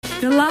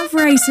The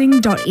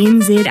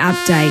LOVERACING.NZ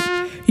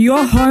update.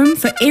 Your home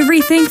for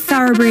everything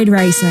thoroughbred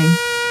racing.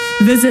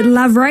 Visit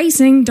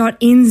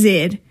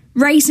LOVERACING.NZ.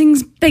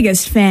 Racing's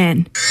biggest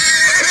fan.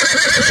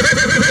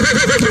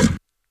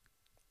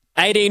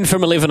 18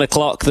 from 11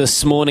 o'clock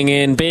this morning,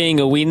 and being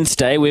a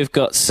Wednesday, we've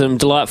got some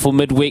delightful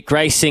midweek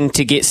racing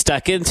to get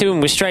stuck into, and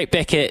we're straight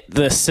back at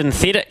the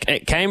synthetic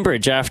at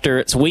Cambridge after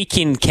its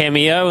weekend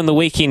cameo and the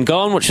weekend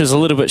gone, which was a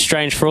little bit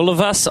strange for all of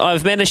us.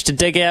 I've managed to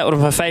dig out one of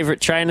my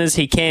favourite trainers.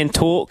 He can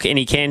talk and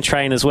he can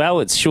train as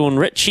well. It's Shaune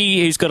Ritchie,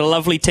 who's got a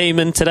lovely team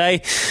in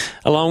today,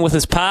 along with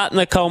his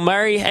partner, Cole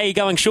Murray. How you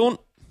going, Shaune?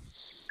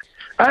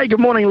 Hey, good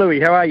morning,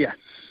 Louis. How are you?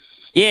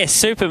 Yeah,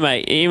 super,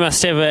 mate. You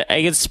must have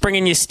a good spring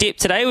in your step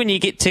today when you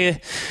get to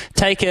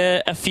take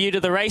a few to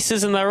the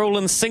races and they're all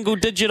in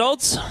single-digit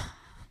odds.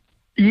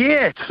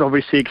 Yeah, it's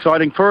obviously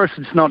exciting for us.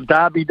 It's not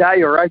Derby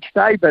Day or Oaks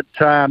Day, but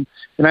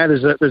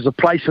there's a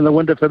place in the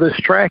winter for this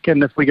track,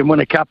 and if we can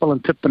win a couple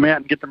and tip them out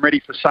and get them ready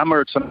for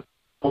summer, it's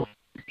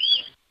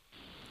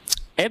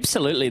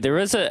Absolutely. There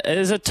is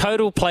a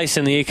total place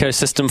in the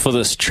ecosystem for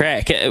this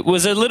track. It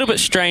was a little bit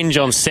strange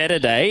on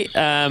Saturday.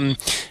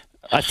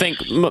 I think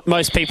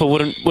most people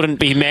wouldn't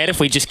be mad if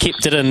we just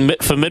kept it in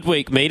for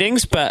midweek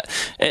meetings, but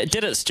it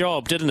did its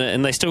job, didn't it?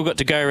 And they still got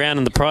to go around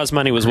and the prize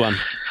money was won.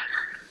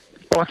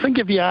 Well, I think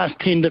if you ask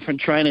 10 different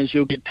trainers,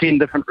 you'll get 10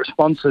 different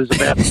responses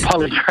about the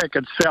poly track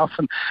itself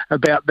and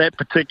about that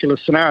particular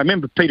scenario. I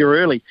remember Peter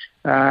Early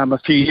a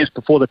few years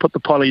before they put the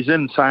polys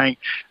in saying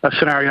a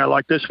scenario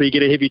like this where you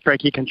get a heavy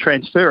track, you can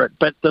transfer it.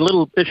 But the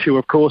little issue,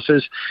 of course,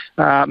 is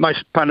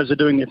most punters are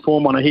doing their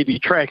form on a heavy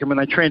track, and when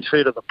they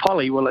transfer to the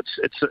poly, well, it's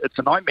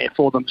a nightmare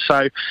for them.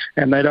 So,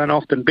 and they don't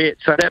often bet.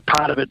 So that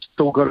part of it's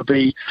still got to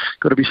be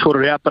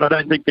sorted out. But I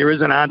don't think there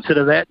is an answer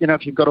to that. You know,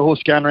 if you've got a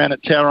horse going around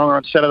at Tauranga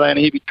on Saturday on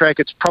a heavy track,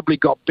 it's probably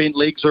got bent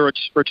legs or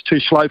it's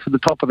too slow for the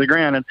top of the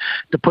ground. And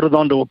to put it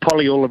onto a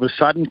poly all of a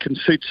sudden can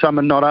suit some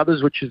and not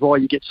others, which is why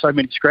you get so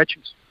many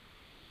scratches.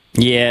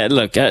 Yeah,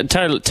 look,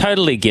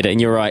 totally get it, and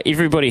you're right.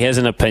 Everybody has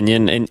an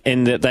opinion,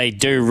 and that they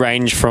do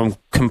range from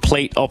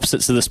complete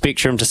opposites of the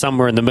spectrum to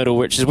somewhere in the middle,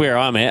 which is where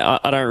I'm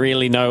at. I don't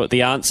really know what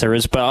the answer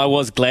is, but I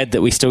was glad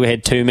that we still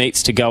had two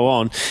meets to go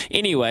on.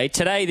 Anyway,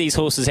 today these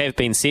horses have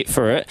been set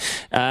for it.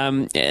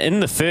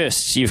 In the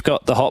first, you've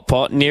got the hot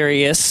pot,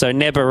 Nereus, so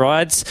Nabba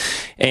rides,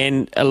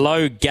 and a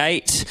low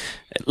gate.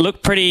 It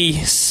looked pretty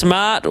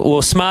smart,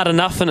 or smart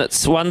enough in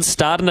its one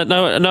start. And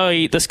I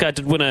know this guy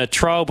did win a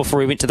trial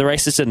before he went to the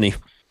races, didn't he?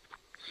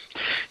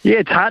 Yeah,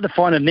 it's hard to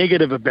find a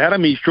negative about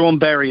him. He's drawn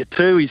barrier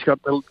 2. He's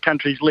got the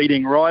country's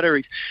leading rider.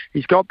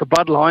 He's got the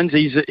bloodlines.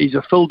 He's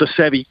a full de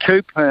savvy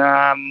coupe.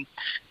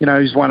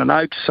 He's won an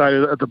Oaks,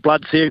 so the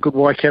blood's there. Good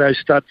Waikato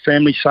stud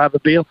family,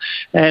 Saverbeal.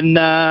 And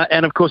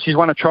of course, he's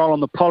won a trial on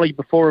the poly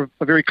before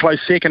a very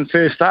close second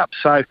first up.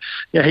 So,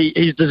 yeah,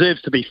 he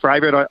deserves to be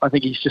favourite. I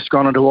think he's just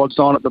gone into odds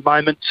on at the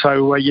moment,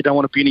 so you don't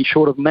want to be any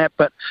shorter than that.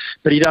 But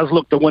he does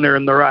look the winner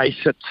in the race.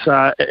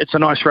 It's a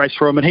nice race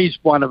for him, and he's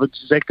one of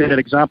exactly that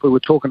example we were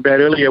talking about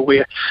earlier,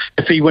 where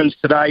if he wins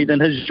today, then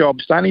his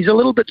job's done. He's a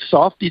little bit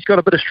soft. He's got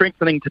a bit of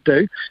strengthening to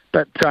do,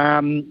 but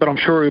I'm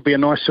sure he'll be a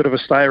nice sort of a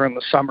stayer in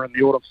the summer and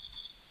the autumn.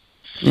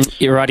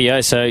 You're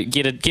rightio. So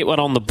get one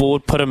on the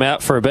board, put him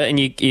out for a bit, and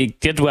you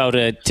did well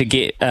to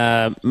get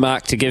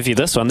Mark to give you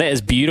this one. That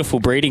is beautiful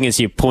breeding, as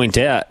you point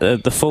out.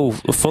 The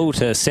full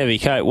to Savvy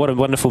Coat. What a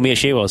wonderful mare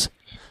she was.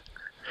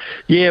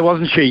 Yeah,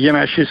 wasn't she? You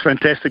know, she's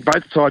fantastic.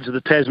 Both sides of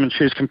the Tasman.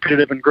 She was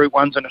competitive in Group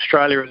 1s in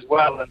Australia as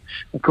well. And,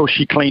 of course,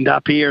 she cleaned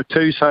up here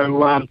too. So,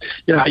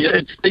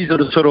 these are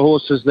the sort of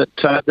horses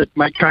that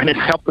make trainers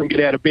help them get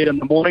out of bed in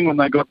the morning when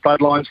they've got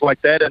bloodlines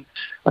like that. And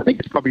I think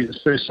it's probably the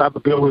first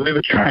Saverbeal we've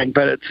ever trained.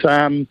 But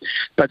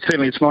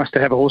certainly it's nice to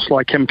have a horse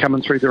like him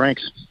coming through the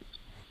ranks.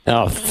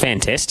 Oh,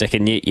 fantastic.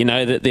 And you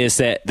know that there's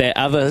that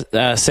other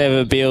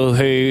Saverbeal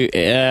who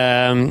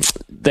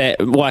that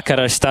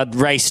Waikato stud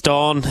raced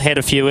on, had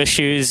a few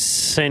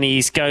issues, and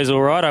he goes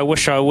all right. I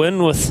wish I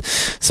win with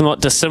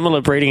somewhat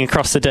dissimilar breeding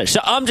across the ditch.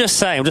 So I'm just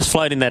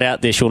floating that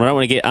out there, Shaune. I don't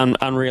want to get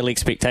unreal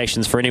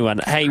expectations for anyone.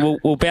 Hey,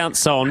 we'll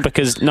bounce on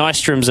because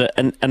Nystrom's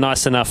a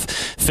nice enough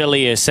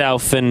filly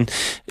herself, and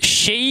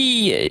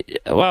she,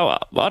 well,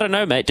 I don't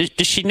know, mate.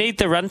 Does she need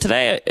the run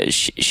today?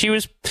 She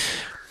was...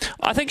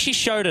 I think she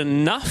showed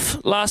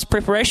enough last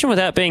preparation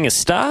without being a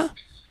star.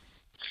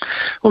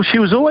 Well, she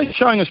was always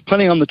showing us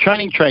plenty on the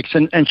training tracks,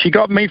 and she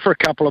got me for a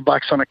couple of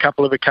bucks on a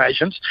couple of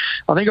occasions.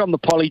 I think on the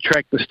poly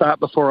track, the start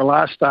before her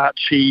last start,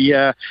 she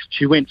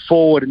went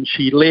forward and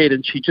she led,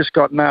 and she just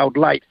got nailed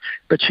late.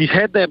 But she's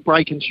had that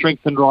break and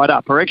strengthened right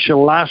up. Her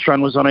actual last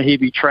run was on a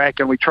heavy track,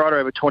 and we tried her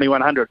over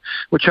 2100,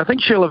 which I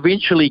think she'll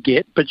eventually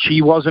get, but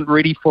she wasn't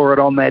ready for it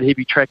on that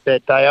heavy track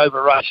that day,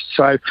 over-raced.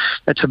 So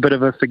that's a bit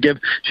of a forgive.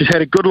 She's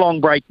had a good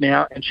long break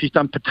now, and she's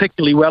done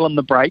particularly well in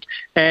the break.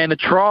 And a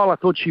trial, I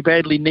thought she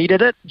badly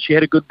needed it. She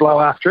had a good blow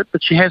after it,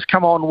 but she has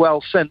come on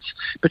well since.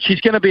 But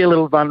she's going to be a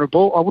little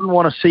vulnerable. I wouldn't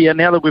want to see her,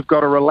 now that we've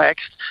got her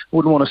relaxed, I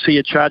wouldn't want to see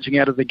her charging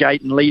out of the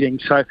gate and leading.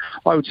 So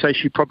I would say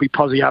she'd probably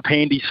posse up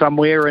handy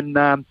somewhere, and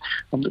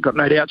I've got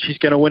no doubt she's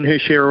going to win her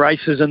share of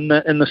races in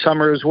the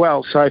summer as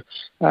well. So,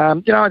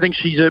 I think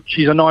she's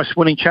a nice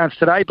winning chance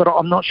today, but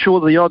I'm not sure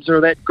the odds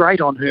are that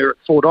great on her at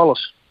 $4.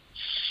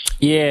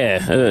 Yeah,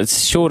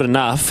 it's short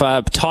enough.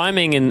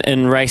 Timing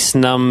in race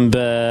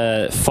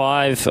number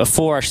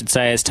 4, I should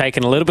say, has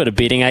taken a little bit of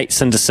betting,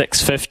 8s into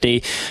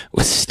 650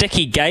 with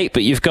sticky gate,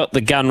 but you've got the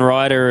gun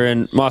rider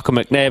and Michael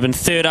McNabb, and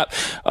third up,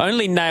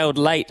 only nailed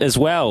late as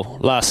well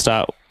last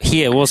start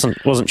here,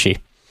 wasn't she?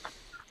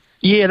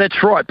 Yeah,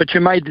 that's right. But you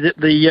made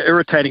the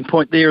irritating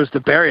point there is the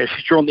barrier.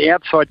 She's drawn the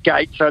outside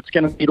gate, so it's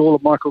going to need all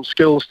of Michael's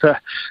skills to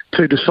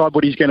decide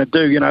what he's going to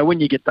do. You know, when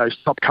you get those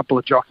top couple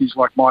of jockeys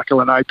like Michael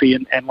and Opie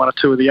and one or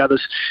two of the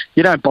others,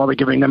 you don't bother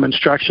giving them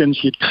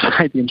instructions. You just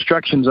say the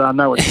instructions are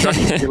no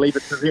instructions. You leave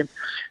it to them.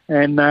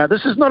 And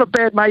this is not a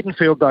bad maiden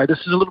field, though. This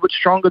is a little bit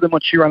stronger than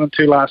what she ran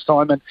into last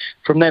time. And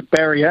from that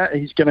barrier,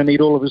 he's going to need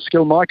all of his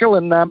skill, Michael.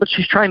 But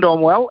she's trained on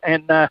well.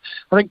 And I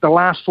think the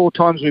last 4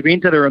 times we've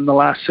entered her in the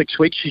last 6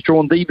 weeks, she's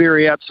drawn the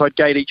very outside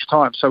gate each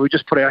time. So we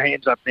just put our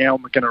hands up now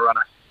and we're going to run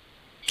her.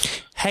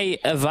 Hey,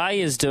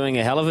 Avaya's doing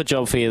a hell of a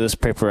job for you this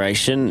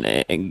preparation.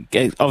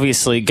 It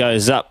obviously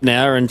goes up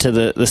now into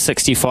the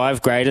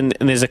 65 grade, and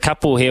there's a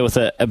couple here with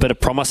a bit of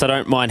promise. I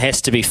don't mind has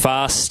to be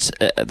fast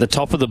at the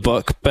top of the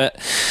book, but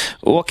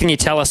what can you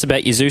tell us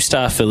about your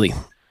Zoostar filly?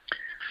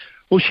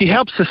 Well, she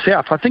helps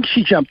herself. I think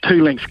she jumped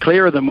 2 lengths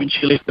clearer than when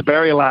she left the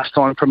barrier last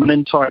time from an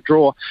inside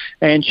draw,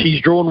 and she's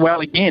drawn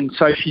well again,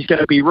 so she's going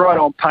to be right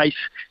on pace.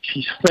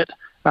 She's fit.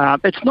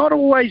 It's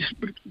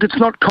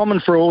not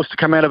common for a horse to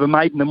come out of a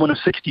maiden and win a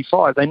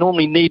 65. They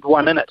normally need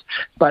one in it.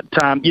 But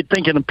you'd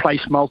think in a place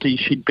multi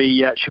she'd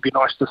be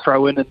nice to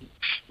throw in, and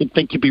you'd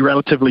think you'd be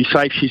relatively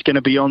safe. She's going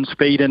to be on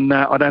speed, and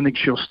I don't think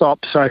she'll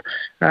stop. So,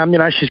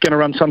 she's going to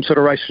run some sort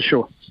of race for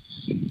sure.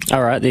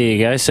 All right, there you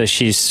go. So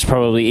she's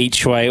probably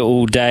each way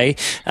all day.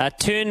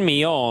 Turn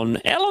Me On.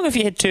 How long have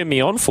you had Turn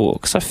Me On for?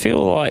 Because I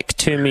feel like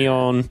Turn Me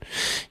On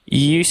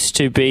used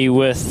to be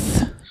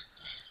with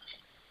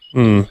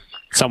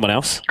someone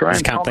else.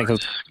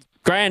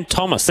 Graham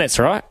Thomas, that's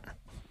right.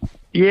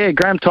 Yeah,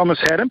 Graham Thomas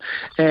had him,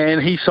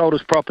 and he sold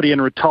his property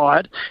and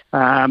retired.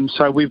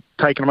 So we've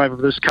taken him over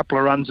for this couple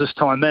of runs this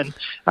time in.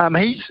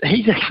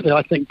 He's actually,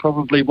 I think,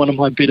 probably one of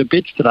my better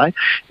bets today.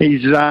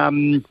 He's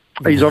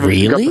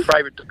obviously got the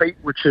favourite to beat,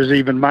 which is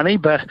even money,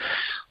 but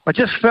I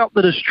just felt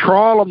that his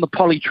trial on the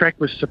poly track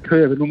was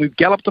superb, and when we've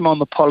galloped him on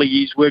the poly,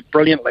 he's worked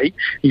brilliantly.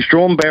 He's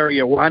drawn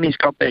barrier 1, he's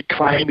got that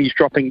claim, he's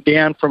dropping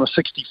down from a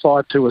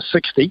 65 to a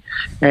 60,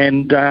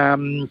 and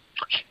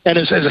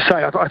as I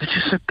say, I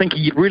just think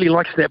he really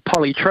likes that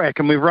poly track,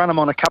 and we've run him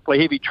on a couple of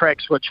heavy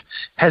tracks, which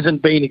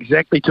hasn't been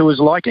exactly to his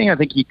liking. I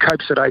think he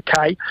copes it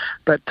okay,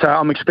 but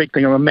I'm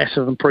expecting a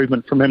massive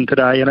improvement from him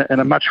today in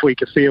a much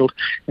weaker field,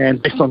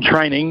 and based on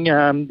training,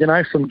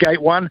 from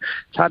gate 1,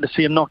 it's hard to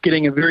see him not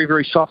getting a very,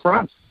 very soft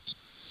run.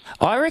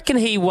 I reckon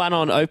he won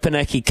on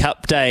Opanaki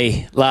Cup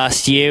Day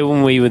last year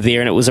when we were there,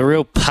 and it was a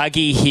real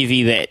puggy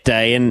heavy that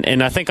day,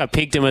 and I think I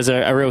pegged him as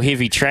a real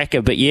heavy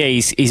tracker, but yeah,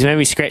 he's made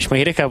me scratch my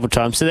head a couple of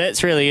times, so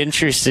that's really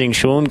interesting,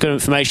 Shaune. Good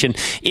information.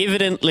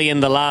 Evidently in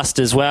the last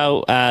as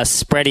well,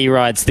 Spratty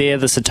rides there,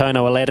 the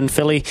Satono Aladdin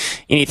filly.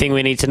 Anything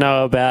we need to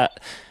know about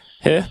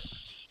her?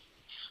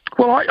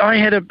 Well,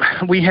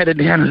 we had her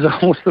down as a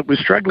horse that was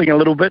struggling a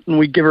little bit, and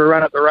we'd give her a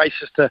run at the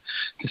races to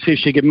see if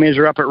she could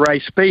measure up at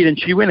race speed, and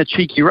she went a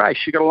cheeky race.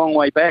 She got a long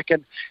way back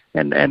and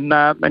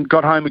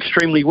got home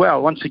extremely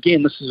well. Once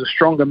again, this is a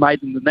stronger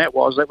maiden than that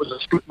was. That was a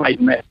split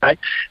maiden that day.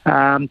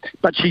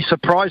 But she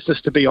surprised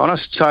us, to be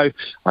honest, so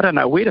I don't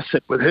know where to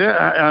sit with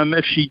her.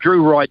 If she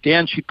drew right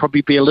down, she'd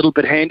probably be a little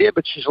bit handier,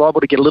 but she's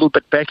liable to get a little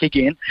bit back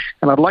again,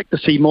 and I'd like to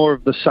see more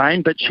of the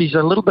same, but she's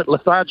a little bit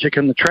lethargic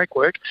in the track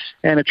work,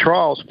 and her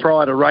trials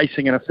prior to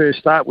racing in her first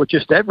start were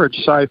just average.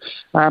 So,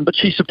 but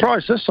she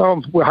surprised us,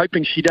 so we're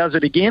hoping she does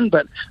it again,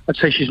 but I'd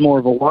say she's more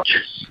of a watch.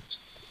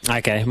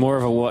 Okay, more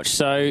of a watch.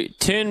 So,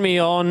 Turn Me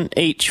On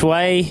each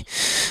way.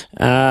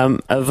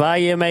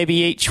 Avaya maybe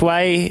each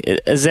way.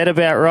 Is that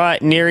about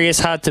right? Nereus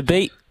hard to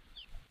beat?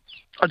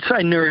 I'd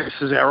say Nereus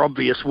is our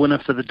obvious winner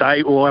for the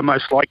day, or our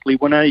most likely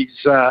winner.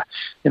 He's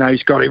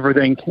got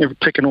everything,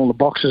 ticking all the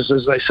boxes,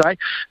 as they say.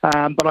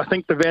 But I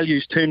think the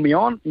value's Turn Me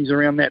On. He's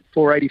around that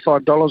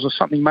 $485 or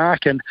something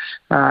mark, and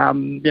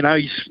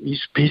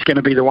he's going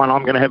to be the one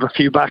I'm going to have a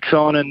few bucks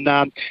on. And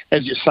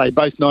as you say,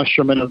 both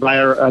Nostrum and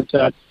Avaya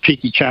are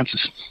cheeky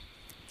chances.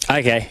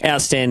 Okay,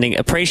 outstanding.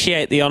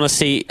 Appreciate the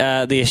honesty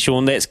there,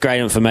 Shaune. That's great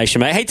information,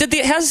 mate.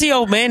 Hey, how's the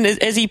old man?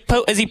 As he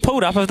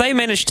pulled up, have they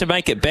managed to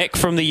make it back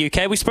from the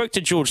UK? We spoke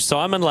to George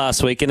Simon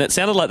last week, and it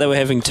sounded like they were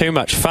having too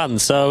much fun.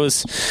 So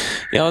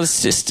I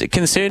was just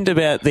concerned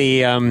about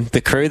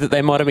the crew, that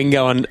they might have been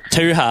going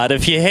too hard.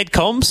 Have you had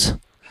comms?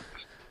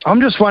 I'm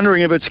just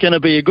wondering if it's going to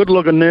be a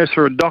good-looking nurse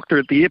or a doctor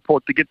at the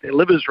airport to get their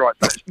livers right,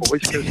 those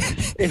boys,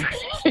 because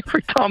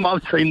every time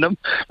I've seen them,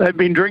 they've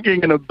been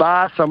drinking in a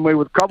bar somewhere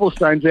with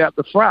cobblestones out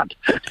the front.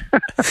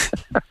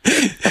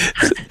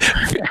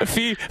 a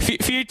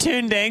few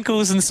turned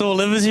ankles and sore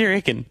livers, you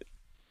reckon?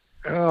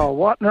 Oh,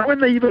 what? No,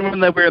 even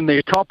when they're wearing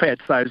their top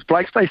hats, those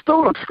blokes, they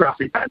still look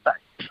scruffy, don't they?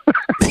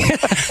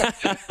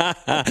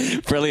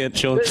 Brilliant,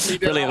 Shaune.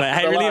 Brilliant, mate.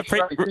 Hey,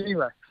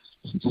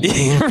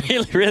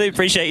 really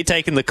appreciate you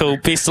taking the call.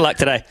 Best of luck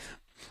today.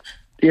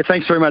 Yeah,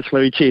 thanks very much,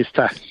 Louis. Cheers.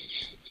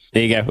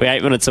 There you go. We're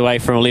 8 minutes away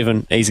from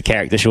 11. He's a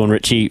character, Shaune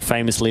Ritchie,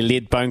 famously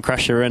led Bone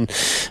Crusher in,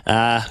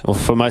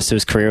 for most of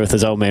his career with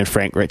his old man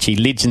Frank Ritchie.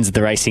 Legends of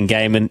the racing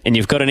game. And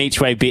you've got an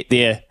each-way bet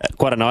there.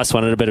 Quite a nice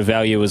one and a bit of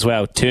value as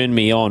well. Turn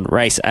Me On,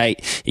 race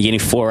 8. You're getting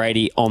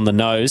 480 on the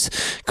nose.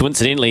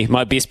 Coincidentally,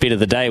 my best bet of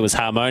the day was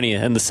Harmonia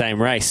in the same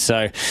race.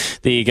 So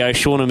there you go.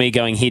 Shaune and me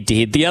going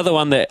head-to-head. The other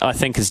one that I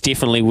think is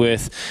definitely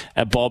worth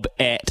a bob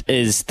at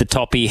is the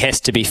Toppy.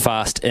 Has to be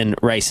fast in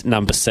race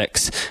number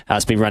 6.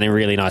 It's been running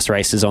really nice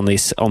races on the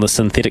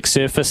synthetic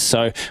surface.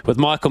 So with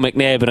Michael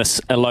McNabb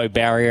and a low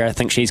barrier, I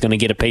think she's going to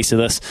get a piece of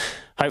this.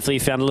 Hopefully you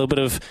found a little bit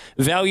of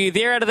value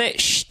there out of that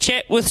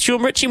chat with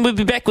Shaune Ritchie, and we'll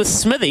be back with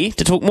Smithy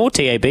to talk more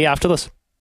TAB after this.